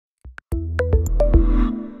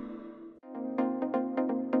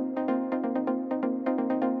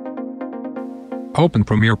Open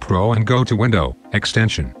Premiere Pro and go to Window,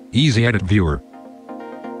 Extension, EasyEdit Viewer.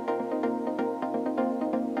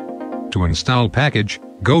 To install package,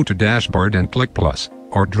 go to Dashboard and click Plus,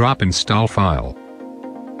 or drop Install File.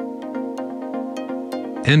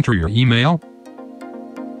 Enter your email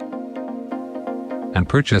and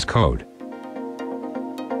purchase code.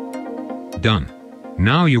 Done.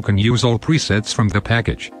 Now you can use all presets from the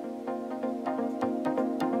package.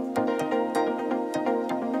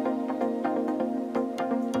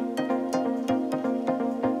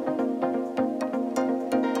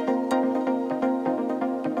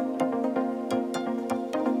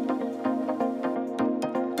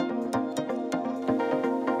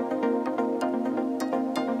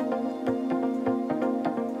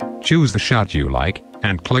 Choose the shot you like,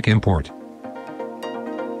 and click Import.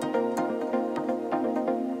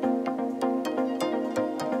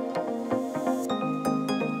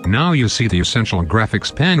 Now you see the Essential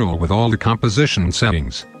Graphics panel with all the composition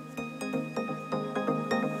settings.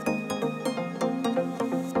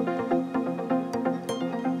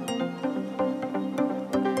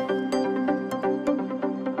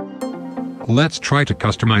 Let's try to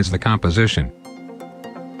customize the composition.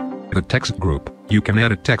 The text group, you can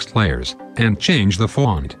edit text layers, and change the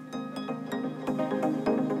font.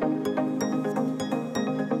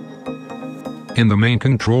 In the main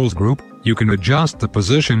controls group, you can adjust the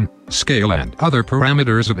position, scale and other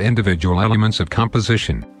parameters of individual elements of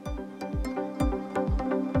composition.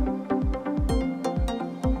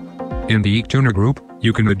 In the eTuner group,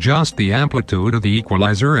 you can adjust the amplitude of the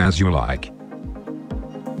equalizer as you like.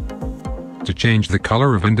 To change the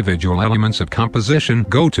color of individual elements of composition,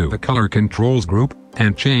 go to the Color Controls group,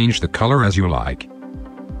 and change the color as you like.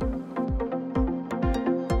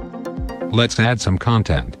 Let's add some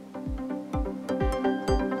content.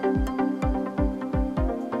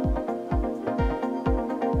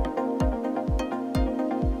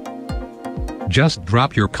 Just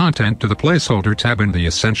drop your content to the Placeholder tab in the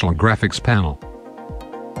Essential Graphics panel.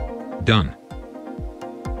 Done.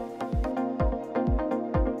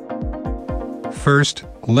 First,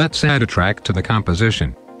 let's add a track to the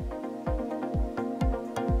composition.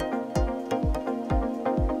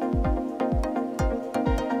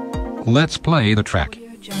 Let's play the track. I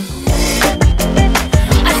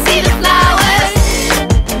see the flowers,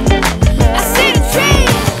 I see the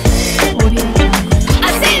trees, I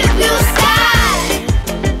see the blue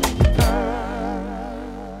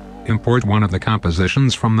sky. Import one of the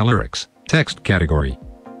compositions from the Lyrics text category.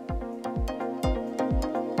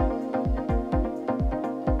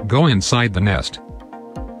 Go inside the nest.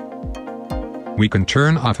 We can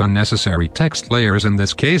turn off unnecessary text layers in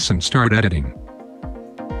this case and start editing.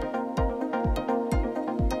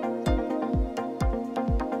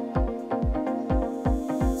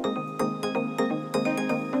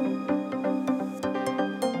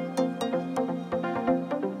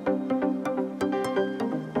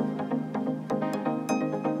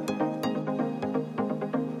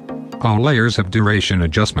 All layers have duration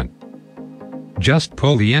adjustment. Just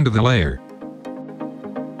pull the end of the layer.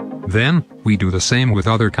 Then, we do the same with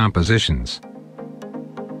other compositions.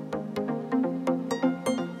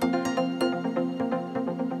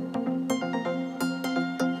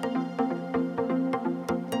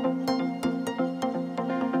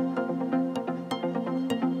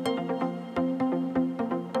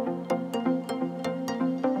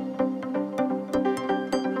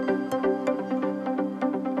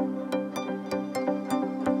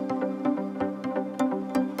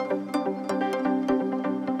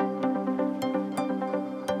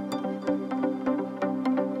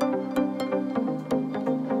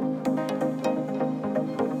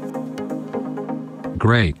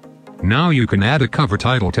 Great! Now you can add a cover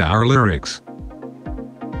title to our lyrics.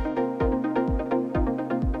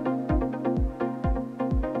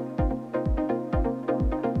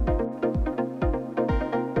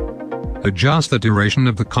 Adjust the duration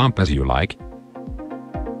of the comp as you like,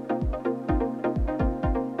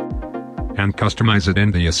 and customize it in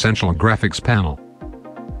the Essential Graphics panel.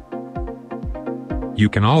 You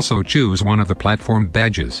can also choose one of the platform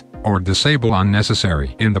badges, or disable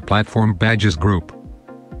unnecessary in the platform badges group.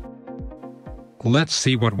 Let's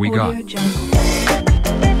see what we got. I see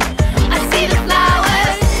the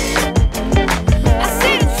flowers, I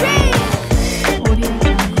see the trees,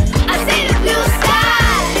 I see the blue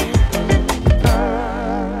sky.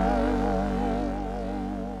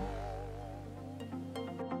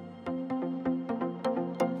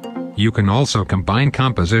 You can also combine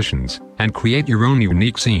compositions and create your own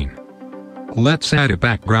unique scene. Let's add a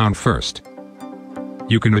background first.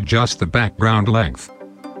 You can adjust the background length.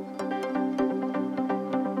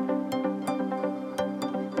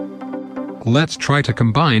 Let's try to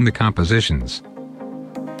combine the compositions.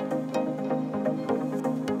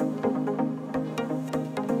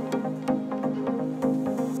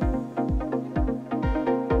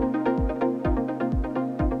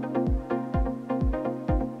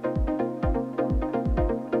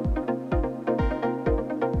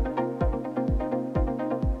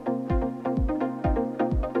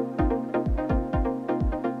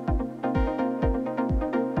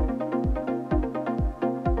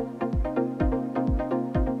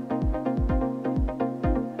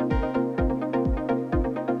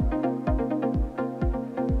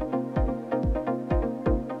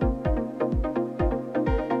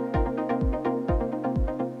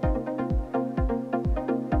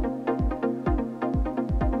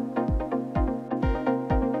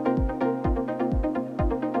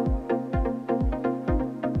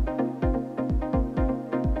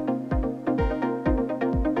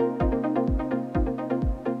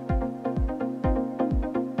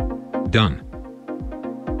 Done.